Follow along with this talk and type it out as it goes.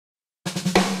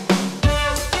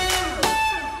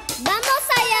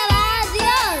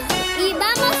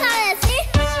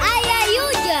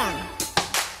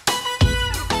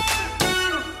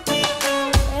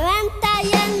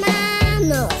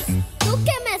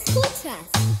escuchas.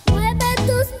 Mueve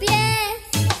tus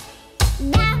pies,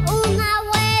 da una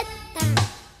vuelta,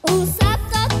 un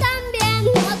salto también.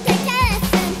 No te quedes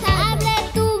sentado. Abre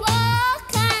tu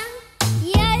boca y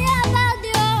alaba a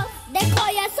Dios de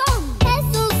corazón.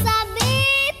 Jesús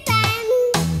habita en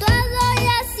tu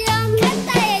adoración.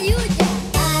 Canta aleluya.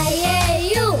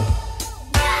 Aleluya.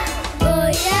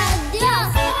 Gloria a Dios.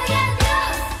 Gloria a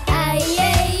Dios.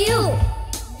 Aleluya.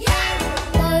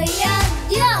 Gloria a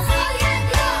Dios. Gloria a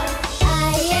Dios.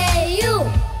 Aleluya.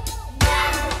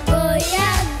 Gloria a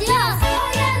Dios.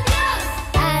 Gloria a Dios.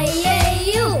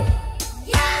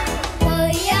 Aleluya.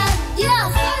 Gloria a Dios.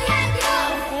 Gloria a Dios.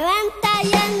 Levanta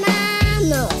las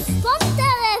manos, ponte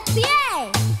de pie,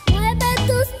 mueve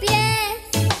tus pies,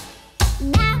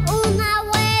 da una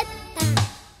vuelta,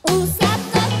 un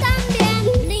salto también,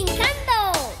 brincando.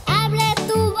 Abre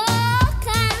tu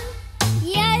boca y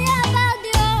alaba a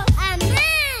Dios.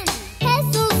 Amén.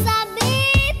 Jesús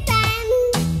habita en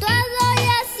tu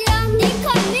adoración. Di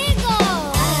conmigo.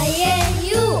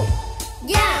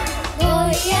 Aleluya.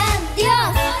 Gloria a Dios.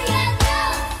 Gloria a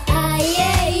Dios.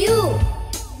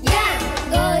 Aleluya.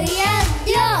 Gloria a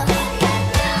Dios.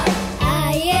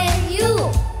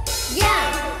 Aleluya.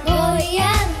 Gloria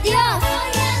a Dios.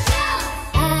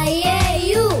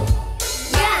 Aleluya.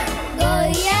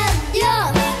 Gloria a Dios.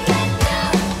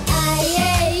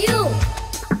 Aleluya.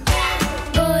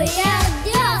 Gloria a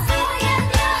Dios.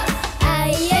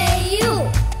 Aleluya.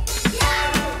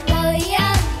 Gloria a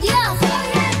Dios.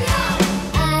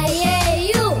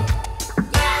 Aleluya.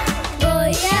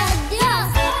 Gloria a Dios.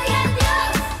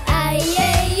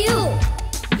 Aleluya.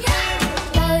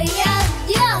 Gloria a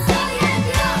Dios.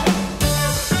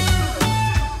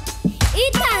 Y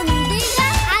tan diga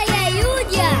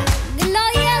aleluya.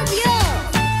 Gloria a Dios.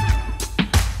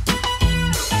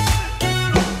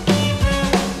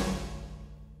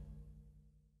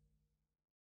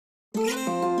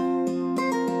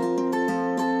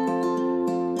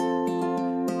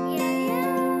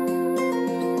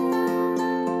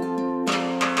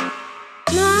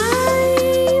 No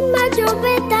hay mayor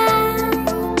verdad,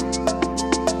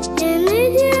 en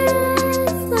ella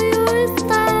solo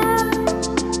está.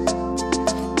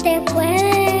 Te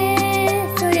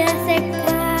puedes hoy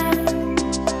acercar,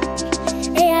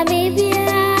 ella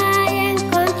Biblia y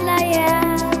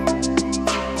encontrará.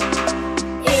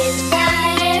 Esta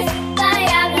es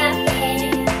palabra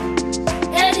fe,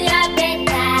 es la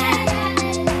verdad,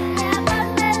 la voz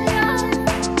de Dios.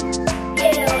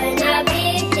 Quiero en la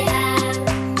Biblia,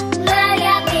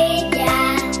 maravilla,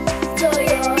 soy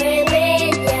yo en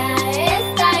ella,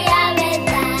 esta es la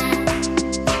verdad.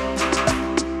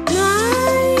 No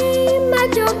hay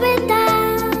mayor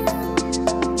verdad,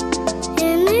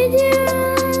 en ella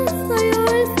solo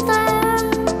está.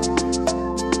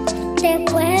 Te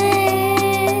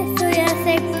puedes hoy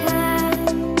acercar,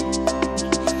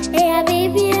 ella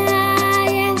Biblia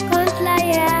y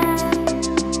encontrará.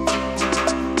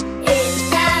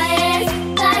 Esta es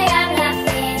palabra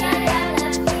fe,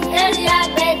 es la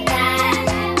verdad,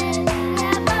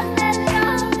 la voz de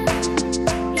Dios.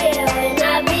 Quiero en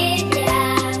la Biblia,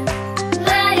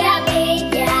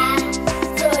 maravilla,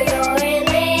 soy yo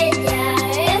en ella,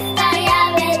 esta es la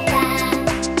verdad.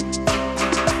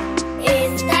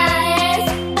 Esta es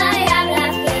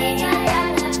palabra fe,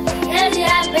 es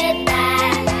la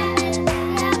verdad,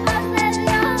 la voz de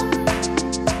Dios.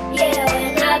 Quiero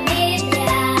en la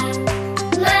Biblia,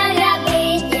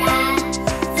 maravilla,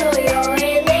 soy yo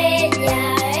en ella,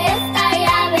 esta es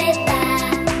la verdad.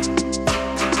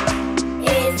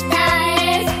 Esta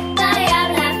es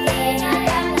palabra fe,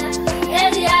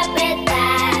 es la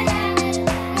verdad,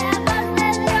 la voz de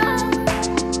Dios.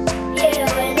 Quiero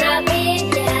en la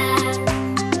Biblia,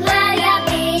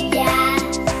 maravilla,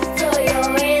 soy yo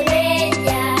en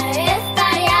ella, esta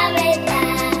es la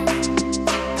verdad.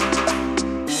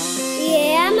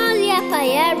 Leamos la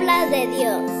palabra de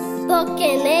Dios,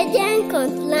 porque en ella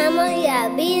encontramos la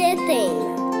vida eterna.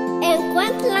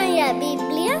 Encuentran la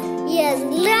Biblia y las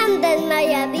grandes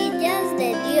maravillas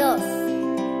de Dios.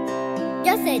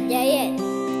 Yo soy Yael.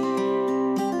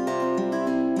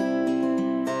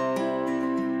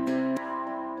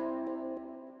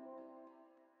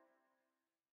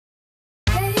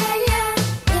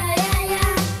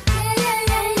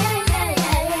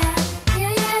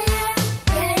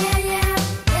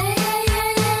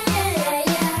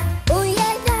 Un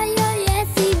regalo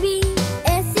recibí,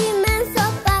 es inmenso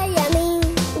para mí.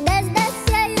 Desde el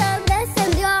cielo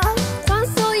descendió, con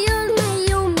su luz me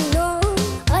iluminó.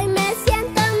 Hoy me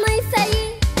siento muy feliz.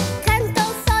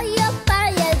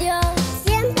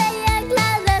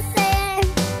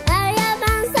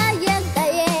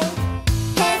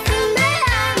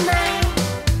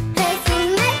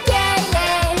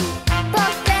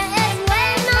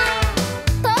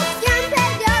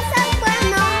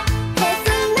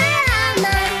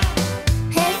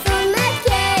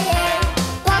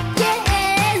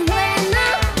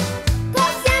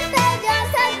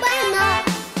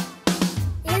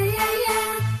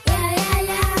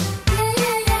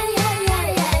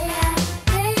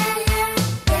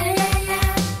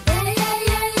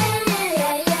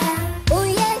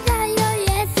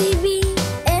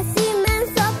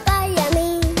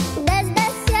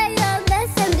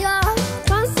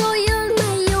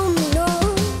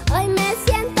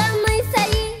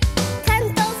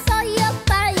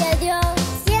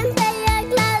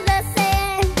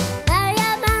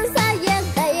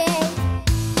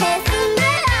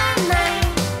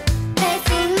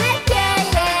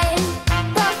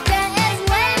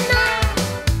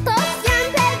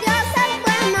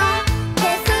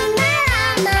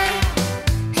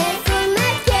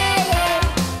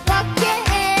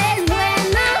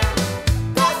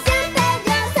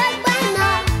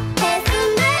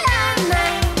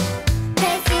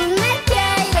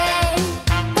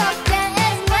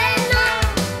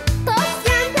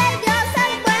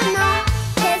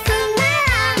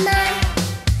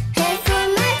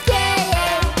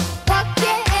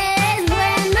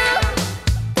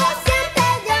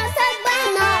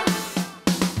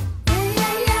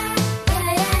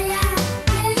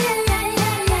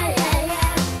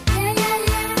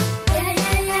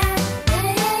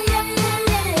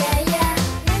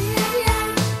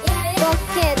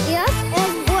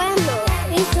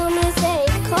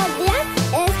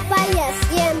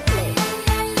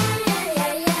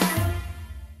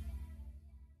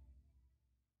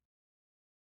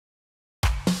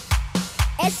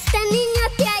 niño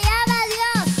te alaba,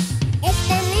 Dios.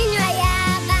 Este niño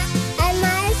alaba, al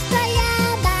maestro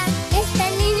alaba. Este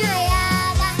niño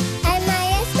alaba, al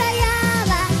maestro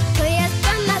alaba. Cuyas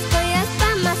palmas,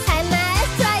 al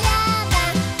maestro alaba.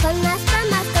 Con las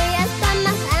palmas,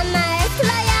 al maestro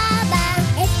alaba.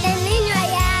 Este niño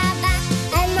alaba,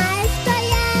 al maestro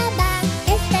alaba.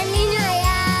 Este niño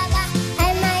alaba,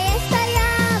 al maestro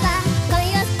alaba. Con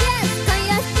los pies,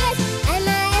 al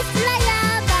maestro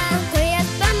alaba. Cuyas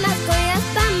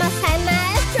palmas, al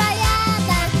maestro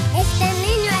alaba. Este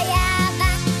niño alaba,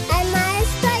 al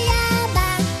maestro alaba.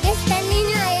 Este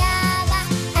niño alaba,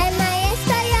 al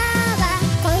maestro alaba.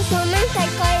 Con su mente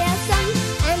y corazón,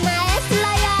 al maestro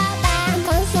alaba.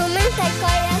 Con su mente y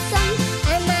corazón,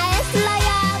 al maestro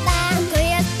alaba.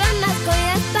 Cuyas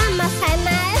palmas, al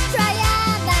maestro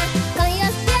alaba. Con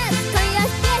los pies,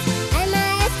 al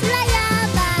maestro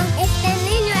alaba. Este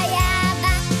niño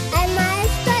alaba, al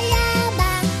maestro alaba.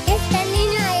 Este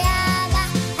niño alaba,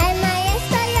 al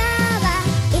maestro alaba.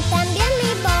 Y también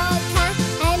mi boca,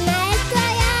 al maestro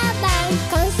alaba.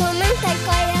 Con su mente y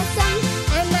corazón,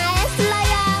 al maestro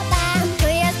alaba.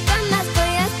 Cuyas palmas,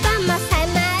 al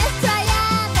maestro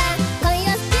alaba. Con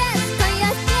los pies,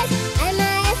 al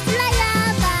maestro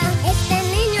alaba. Este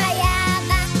niño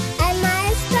alaba, al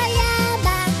maestro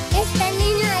alaba. Este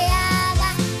niño alaba,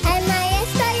 al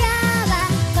maestro alaba.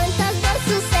 Con todo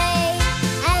su ser,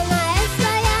 al maestro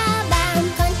alaba.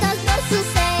 Con todo su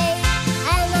ser,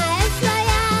 al maestro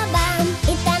alaba.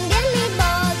 Y también mi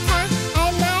boca,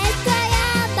 al maestro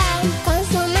alaba. Con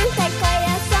su mente y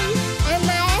corazón, al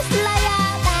maestro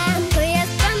alaba. Cuyas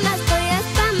palmas,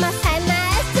 al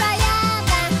maestro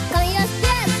alaba. Con los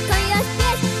pies,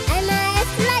 al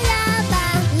maestro alaba.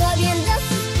 Moviendo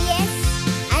sus pies,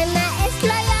 al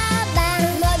maestro alaba.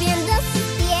 Moviendo sus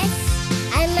pies,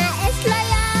 al maestro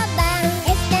alaba.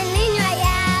 Este niño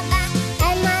alaba,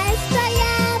 al maestro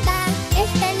alaba.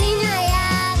 Este niño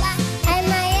alaba, al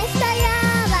maestro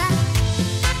alaba.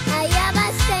 Alaba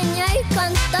al Señor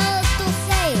con todo tu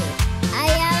ser.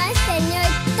 Alaba al Señor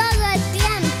todo el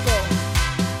tiempo.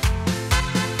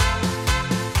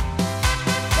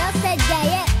 Yo soy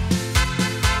Jair.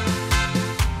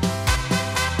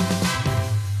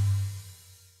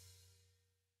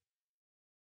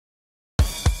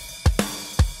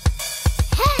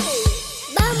 ¡Hey!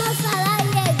 Vamos a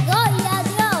darle gloria a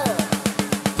Dios.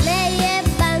 Me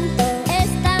levanto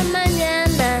esta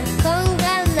mañana con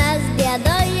ganas de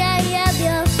adorar a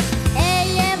Dios.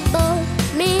 Elevo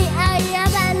mi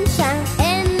alabanza,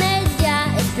 en ella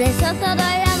expreso todo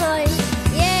el amor.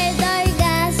 Y le doy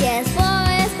gracias por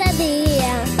este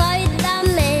día, por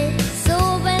darme su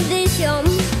bendición.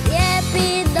 Y le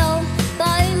pido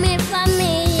por mi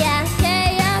familia, que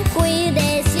la cuide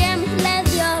siempre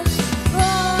Dios.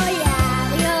 Voy a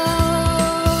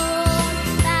Dios,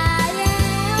 dale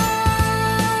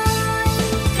hoy.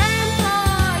 Canto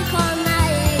hoy con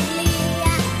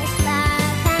alegría esta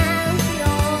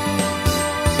canción.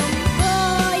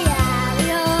 Voy a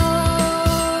Dios,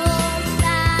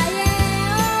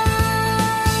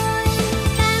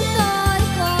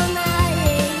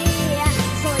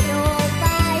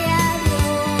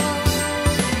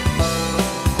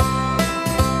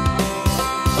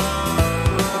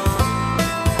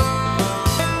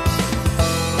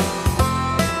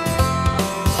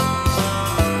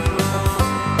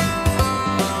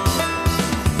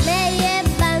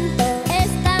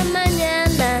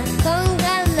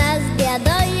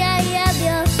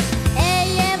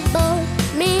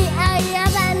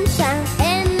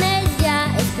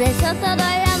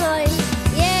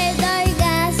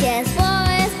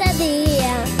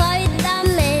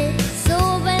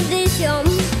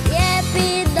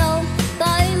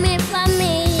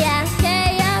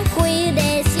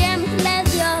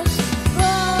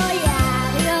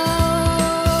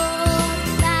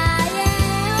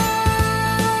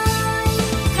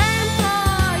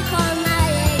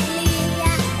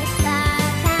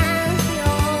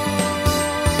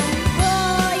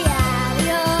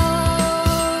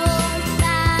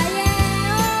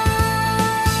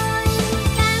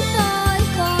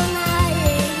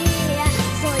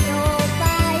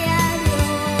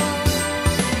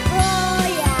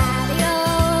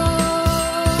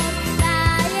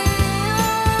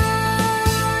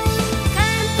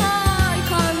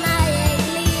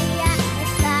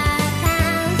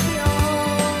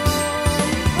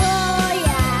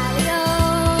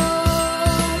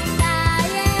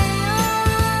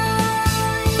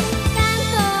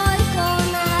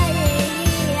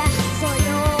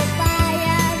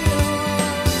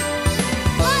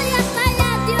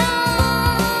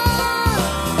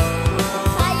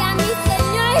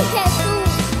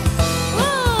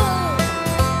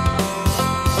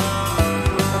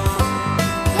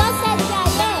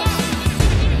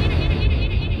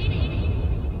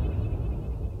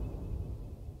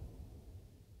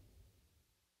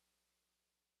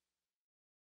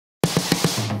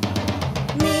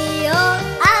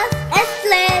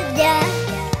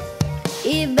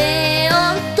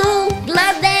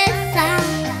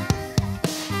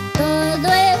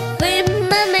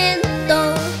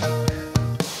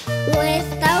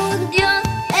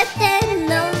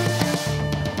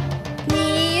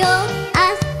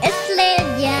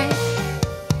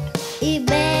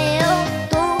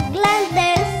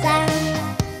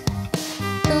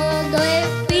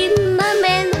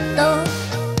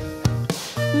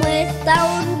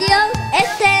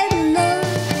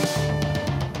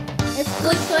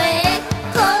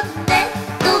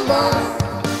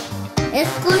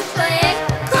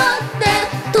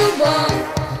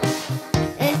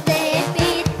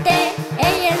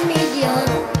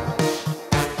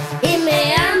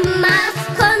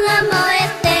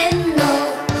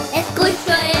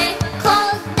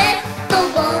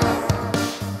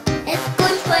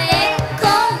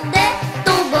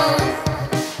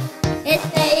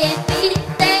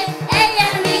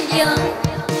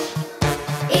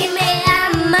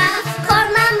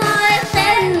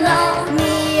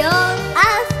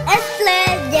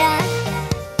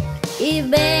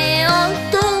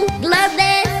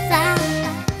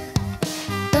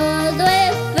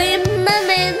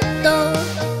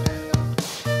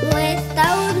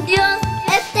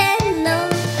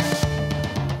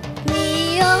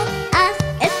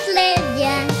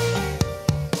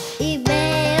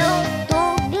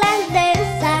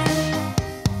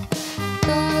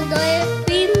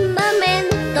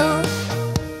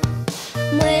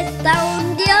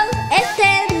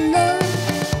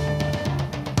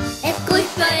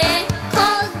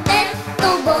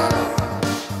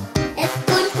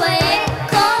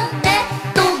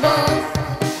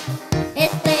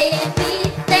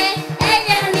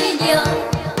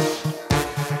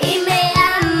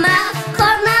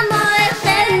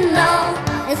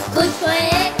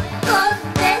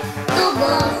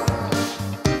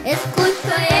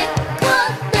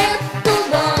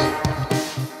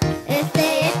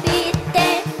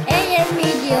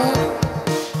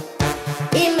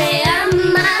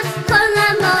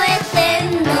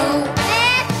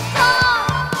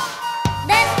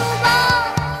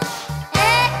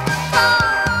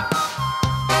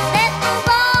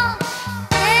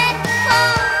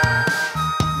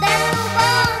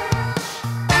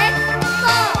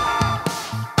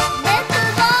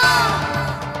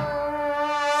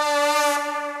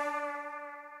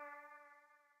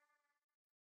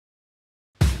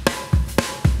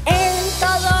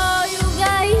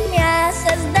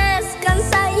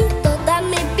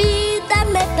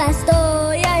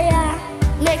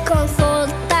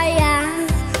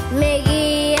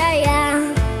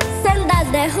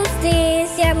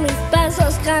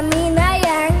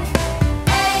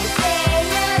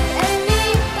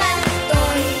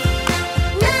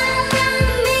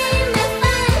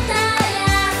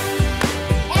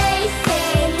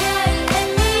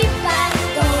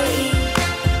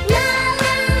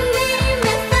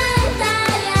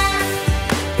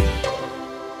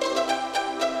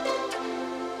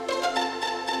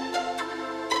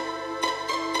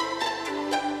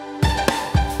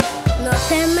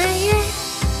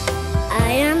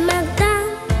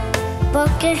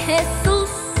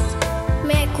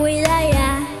 me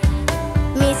cuidará,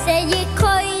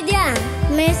 misericordia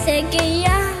me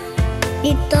seguirá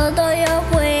y todo yo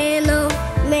puedo.